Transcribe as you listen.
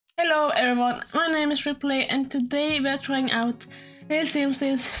Hello everyone, my name is Riipley and today we are trying out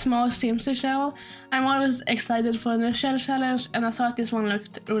lilsimsie's small simsie shell. I'm always excited for the shell challenge and I thought this one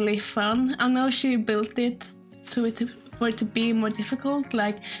looked really fun. I know she built it for it to be more difficult,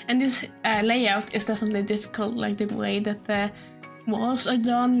 and this layout is definitely difficult, like the way that the walls are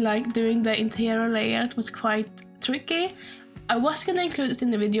done, like doing the interior layout was quite tricky. I was gonna include it in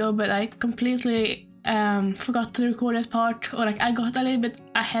the video but I completely forgot to record that part, or I got a little bit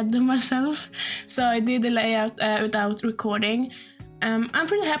ahead of myself, so I did the layout without recording. I'm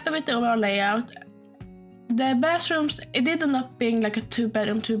pretty happy with the overall layout. The bathrooms, it did end up being like a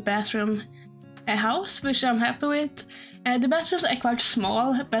 2-bedroom, 2-bathroom house, which I'm happy with. The bathrooms are quite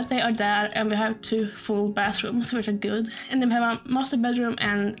small, but they are there, and we have 2 full bathrooms, which are good. And then we have a master bedroom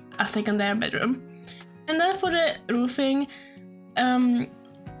and a secondary bedroom. And then for the roofing,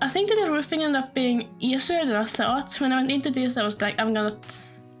 I think that the roofing ended up being easier than I thought. When I went into this, I was like, I'm gonna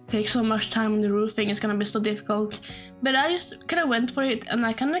take so much time on the roofing, it's gonna be so difficult. But I just kind of went for it, and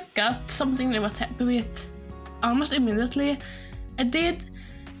I kind of got something that I was happy with almost immediately. I did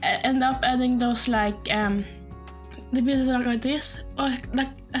end up adding those the pieces like this, or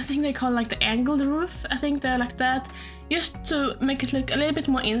I think they call the angled roof. I think they're like that, just to make it look a little bit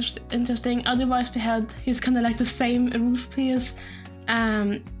more interesting. Otherwise, we had just kind of like the same roof piece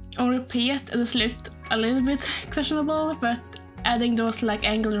on repeat, and this looked a little bit questionable, but adding those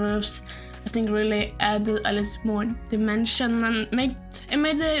angled roofs I think really added a little more dimension and made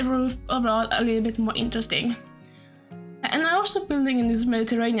the roof overall a little bit more interesting. And I'm also building in this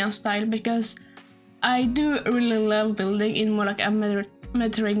Mediterranean style because I do really love building in more like a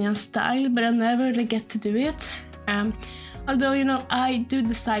Mediterranean style, but I never really get to do it. Although, I do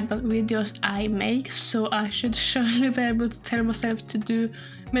decide what videos I make, so I should surely be able to tell myself to do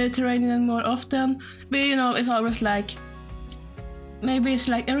Mediterranean more often. But it's always maybe it's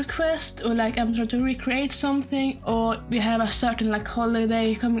a request, or I'm trying to recreate something, or we have a certain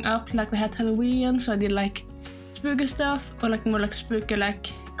holiday coming up, we had Halloween, so I did spooky stuff, or more spooky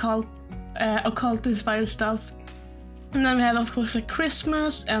occult inspired stuff. And then we have of course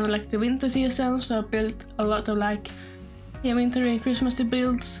Christmas and the winter season, so I built a lot of winter and Christmas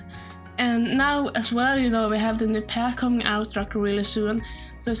builds. And now as well, we have the new pack coming out really soon,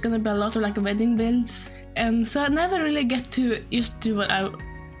 so it's gonna be a lot of wedding builds. And so I never really get to just do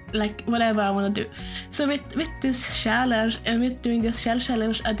whatever I want to do. So with this challenge and with doing this shell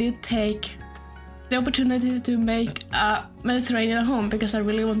challenge, I did take the opportunity to make a Mediterranean home because I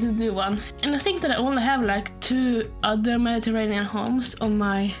really wanted to do one. And I think that I only have 2 other Mediterranean homes on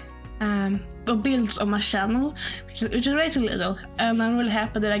my or builds on my channel, which is really little, and I'm really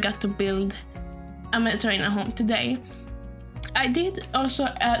happy that I got to build a Mediterranean home today. I did also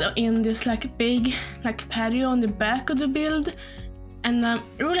add in this big patio on the back of the build, and I'm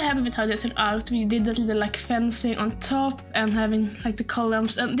really happy with how that turned out. We did that little fencing on top and having the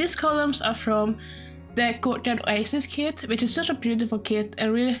columns, and these columns are from the Courtyard Oasis kit, which is such a beautiful kit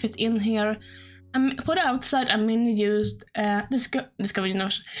and really fit in here. For the outside, I mainly used Discovery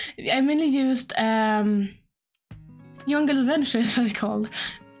Notion. I mainly used Jungle Adventure, is what it's called.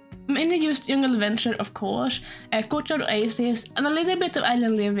 Mainly used Jungle Adventure, of course, Courtyard Oasis, and a little bit of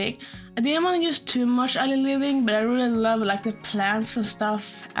Island Living. I didn't want to use too much Island Living, but I really love the plants and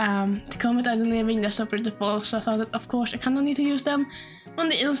stuff to come with Island Living. They're so beautiful, so I thought that of course I kind of need to use them. On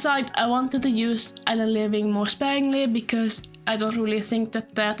the inside, I wanted to use Island Living more sparingly because I don't really think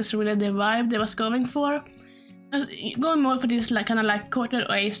that is really the vibe they was going for. I was going more for this Courtyard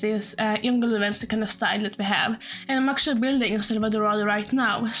Oasis, Jungle Adventure kind of style that we have. And I'm actually building in Salvador right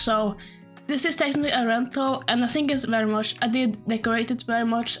now, so this is technically a rental, and I think it's very much, I did decorate it very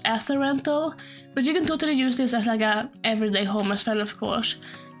much as a rental, but you can totally use this as a everyday home as well, of course.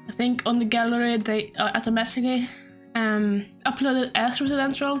 I think on the gallery they automatically uploaded as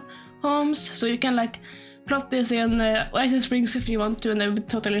residential homes, so you can plot this in Oasis Springs if you want to, and that would be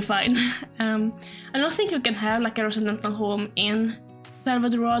totally fine. I don't think you can have a residential home in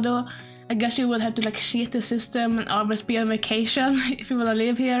Salvador. I guess you would have to cheat the system and always be on vacation if you want to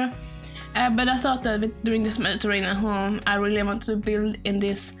live here. But I thought that with doing this Mediterranean home, I really wanted to build in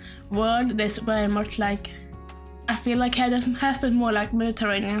this world that's very much I feel has that more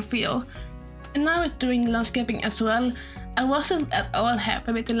Mediterranean feel. And now with doing landscaping as well, I wasn't at all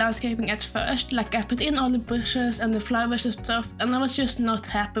happy with the landscaping at first. I put in all the bushes and the flowers and stuff, and I was just not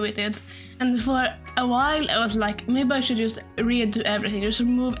happy with it. And for a while I was maybe I should just redo everything, just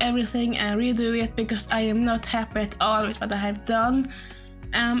remove everything and redo it, because I am not happy at all with what I have done.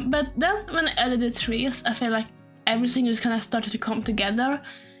 But then when I added the trees, I feel everything just kind of started to come together.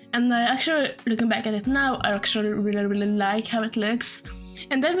 And I actually, looking back at it now, I actually really like how it looks.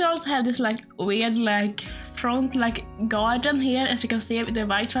 And then we also have this like weird like front like garden here, as you can see with the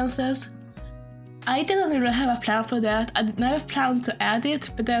white fences. I didn't really have a plan for that. I never planned to add it,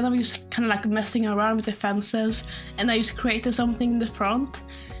 but then I was just kind of like messing around with the fences and I just created something in the front.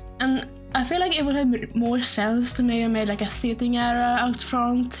 And I feel like it would have made more sense to maybe make like a seating area out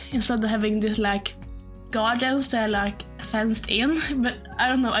front instead of having this like gardens that are like fenced in. But I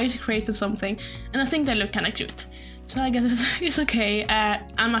don't know, I just created something and I think they look kind of cute. So I guess it's okay.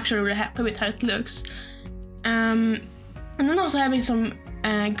 I'm actually really happy with how it looks. And then also having some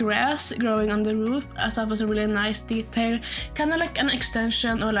grass growing on the roof, I thought was a really nice detail, kind of like an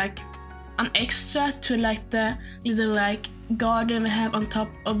extension or like an extra to like the little like garden we have on top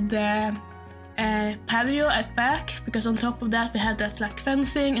of the patio at back, because on top of that we have that like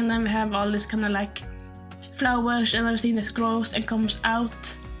fencing, and then we have all this kind of like flowers and everything that grows and comes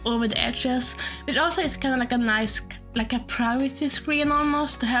out over the edges, which also is kind of like a nice like a privacy screen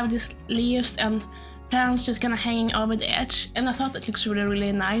almost, to have these leaves and plants just kind of hanging over the edge, and I thought it looks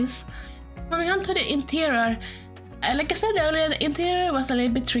really nice. Moving on to the interior, like I said earlier, the interior was a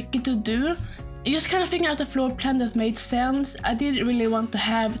little bit tricky to do. I just kind of figured out a floor plan that made sense. I did really want to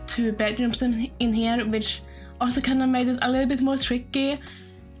have 2 bedrooms in here, which also kind of made it a little bit more tricky.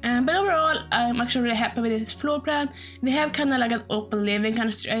 But overall, I'm actually really happy with this floor plan. We have kind of like an open living kind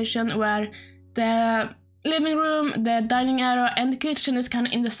of situation where the living room, the dining area and the kitchen is kind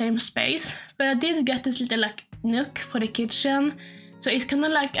of in the same space, but I did get this little like nook for the kitchen, so it's kind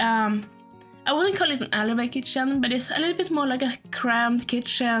of like I wouldn't call it an alleyway kitchen, but it's a little bit more like a cramped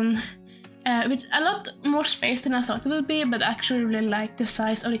kitchen with a lot more space than I thought it would be, but I actually really like the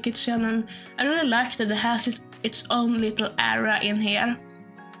size of the kitchen, and I really like that it has its own little area in here.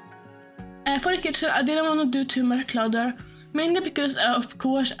 For the kitchen, I didn't want to do too much clutter, mainly because of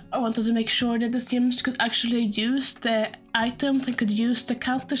course I wanted to make sure that the Sims could actually use the items and could use the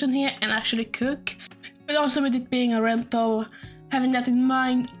counters in here and actually cook. But also with it being a rental, having that in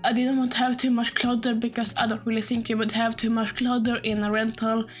mind, I didn't want to have too much clutter, because I don't really think you would have too much clutter in a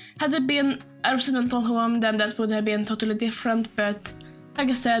rental. Had it been a residential home, then that would have been totally different, but like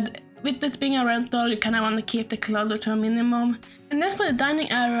I said, with it being a rental, you kind of want to keep the clutter to a minimum. And then for the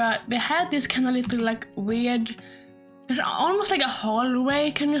dining area, we had this kind of little like weird, almost like a hallway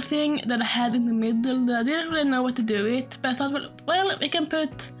kind of thing that I had in the middle that I didn't really know what to do with, but I thought, well, we can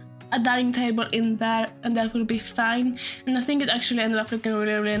put a dining table in there and that will be fine. And I think it actually ended up looking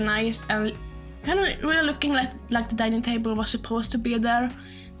really nice and kind of really looking like the dining table was supposed to be there.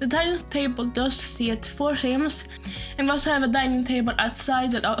 The dining table does seat 4 Sims, and we also have a dining table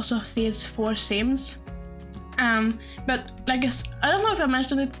outside that also seats 4 Sims. But like I don't know if I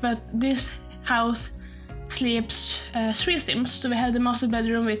mentioned it, but this house sleeps 3 Sims, so we have the master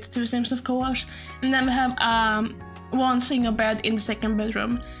bedroom with 2 Sims of course, and then we have 1 single bed in the second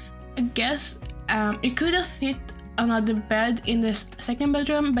bedroom. I guess you could have fit another bed in the second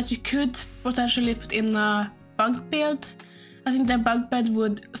bedroom, but you could potentially put in a bunk bed. I think the bunk bed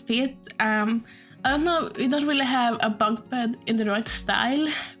would fit. I don't know, we don't really have a bunk bed in the right style,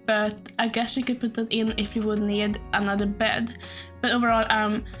 but I guess you could put that in if you would need another bed. But overall,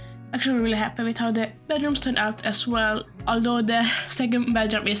 I'm actually really happy with how the bedrooms turned out as well, although the second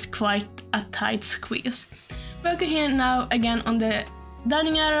bedroom is quite a tight squeeze. Working here now again on the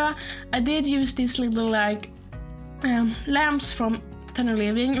dining area, I did use these little like lamps from Turner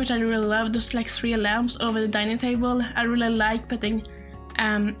Living, which I really love. Those like 3 lamps over the dining table. I really like putting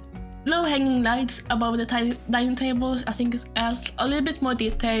low hanging lights above the dining tables. I think it adds a little bit more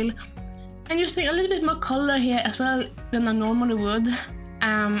detail and using a little bit more color here as well than I normally would.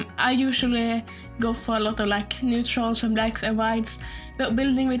 I usually go for a lot of like neutrals and blacks and whites, but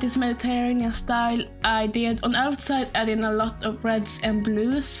building with this Mediterranean style, I did on the outside add in a lot of reds and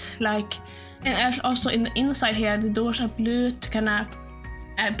blues, like, and also in the inside here the doors are blue to kind of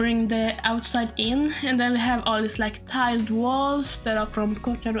bring the outside in. And then we have all these like tiled walls that are from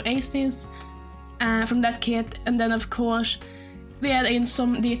Courtyard Oasis from that kit, and then of course we add in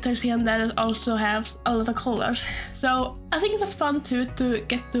some details here and there that also have a lot of colors. So I think it was fun too to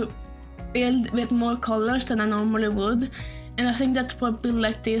get to build with more colors than I normally would, and I think that for a build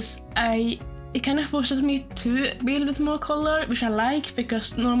like this it kind of forces me to build with more color, which I like,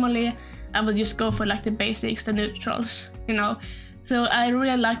 because normally I would just go for like the basics, the neutrals, you know. So I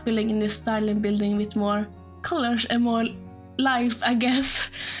really like building in this style and building with more colors and more life, I guess.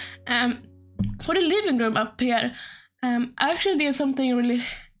 For the living room up here, I actually did something really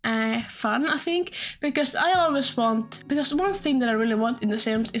fun, I think, because I always want, because one thing that I really want in the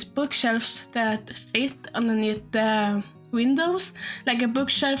Sims is bookshelves that fit underneath the windows, like a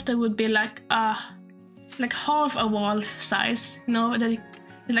bookshelf that would be like half a wall size, you know, that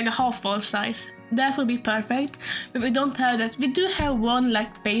It's like a half wall size. That would be perfect, but we don't have that. We do have one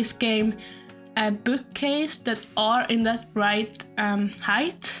like base game bookcase that are in that right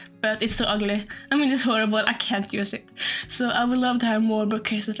height, but it's so ugly. I mean, it's horrible, I can't use it. So I would love to have more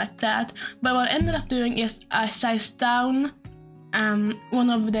bookcases like that. But what I ended up doing is I sized down one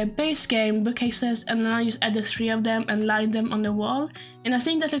of the base game bookcases, and then I just added 3 of them and lined them on the wall. And I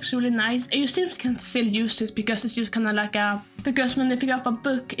think that looks really nice. And you still can use it because it's just kind of like because when they pick up a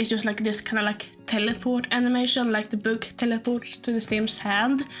book, it's just like this kind of like teleport animation, like the book teleports to the Sims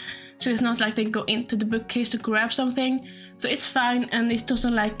hand. So it's not like they go into the bookcase to grab something. So it's fine, and it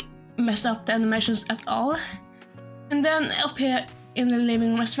doesn't like mess up the animations at all. And then up here in the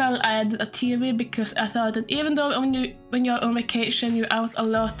living room as well, I added a TV because I thought that even though when you're on vacation, you're out a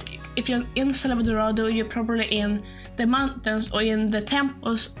lot. If you're in Salvador, you're probably in the mountains or in the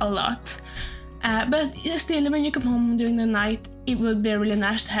temples a lot. But still, when you come home during the night, it would be really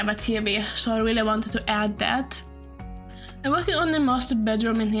nice to have a TV. So I really wanted to add that. I'm working on the master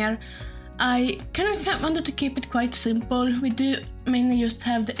bedroom in here. I kind of wanted to keep it quite simple. We do mainly just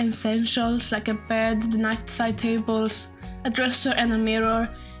have the essentials like a bed, the nightside tables, a dresser and a mirror.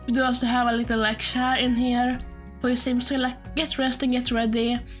 We do also have a little like chair in here for your Sims to like get rest and get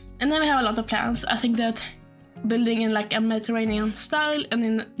ready. And then we have a lot of plants. I think that building in like a Mediterranean style and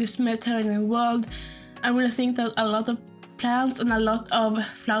in this Mediterranean world, I really think that a lot of plants and a lot of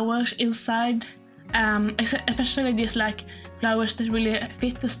flowers inside, especially these like flowers that really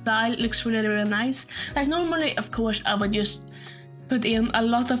fit the style, looks really, really nice. Like normally, of course, I would just put in a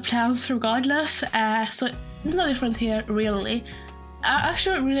lot of plants regardless, so no different here really. I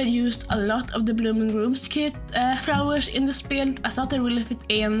actually really used a lot of the Blooming Rooms kit flowers in this build. I thought they really fit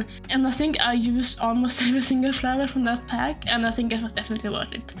in, and I think I used almost every single flower from that pack, and I think it was definitely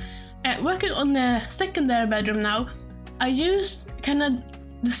worth it. Working on the secondary bedroom now, I used kind of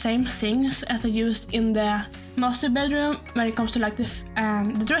the same things as I used in the master bedroom when it comes to like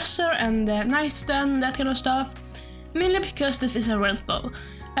the dresser and the nightstand, that kind of stuff. Mainly because this is a rental.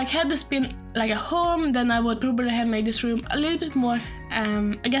 Like had this been like a home, then I would probably have made this room a little bit more,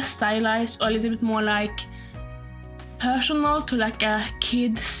 I guess stylized, or a little bit more like personal to like a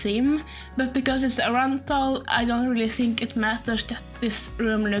kid sim. But because it's a rental, I don't really think it matters that this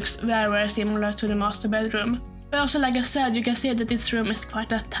room looks very, very similar to the master bedroom. But also, like I said, you can see that this room is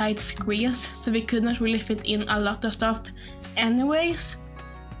quite a tight squeeze, so we could not really fit in a lot of stuff anyways.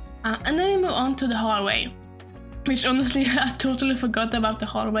 And then we move on to the hallway, which honestly I totally forgot about the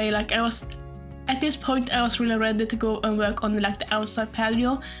hallway. Like at this point I was really ready to go and work on like the outside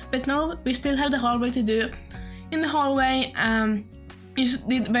patio, but no, we still have the hallway to do. In the hallway, you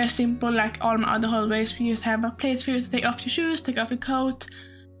did very simple like all my other hallways. You just have a place for you to take off your shoes, take off your coat.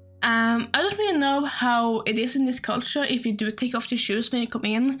 I don't really know how it is in this culture if you do take off your shoes when you come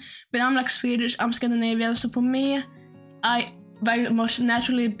in, but I'm like Swedish, I'm Scandinavian, so for me, I very much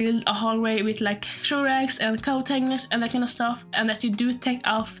naturally build a hallway with like shoe racks and coat hangers and that kind of stuff, and that you do take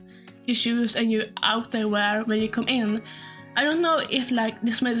off your shoes and you out there wear when you come in. I don't know if like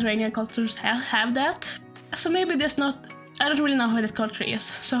this Mediterranean cultures have that, so maybe there's not, I don't really know how that culture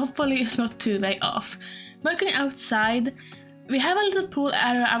is, so hopefully it's not too way off. Working outside, we have a little pool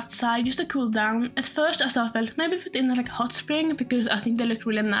area outside just to cool down. At first I thought, well, maybe put in like a hot spring because I think they look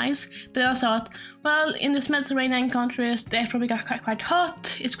really nice. But then I thought, well, in this Mediterranean countries, they probably got quite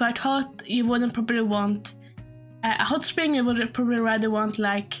hot. It's quite hot. You wouldn't probably want a hot spring. You would probably rather want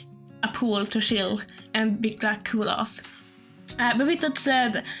like a pool to chill and be like cool off. But with that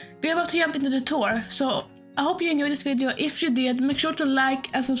said, we're about to jump into the tour. So I hope you enjoyed this video. If you did, make sure to like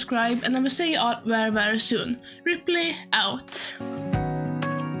and subscribe, and I will see you all very, very soon. Riipley out.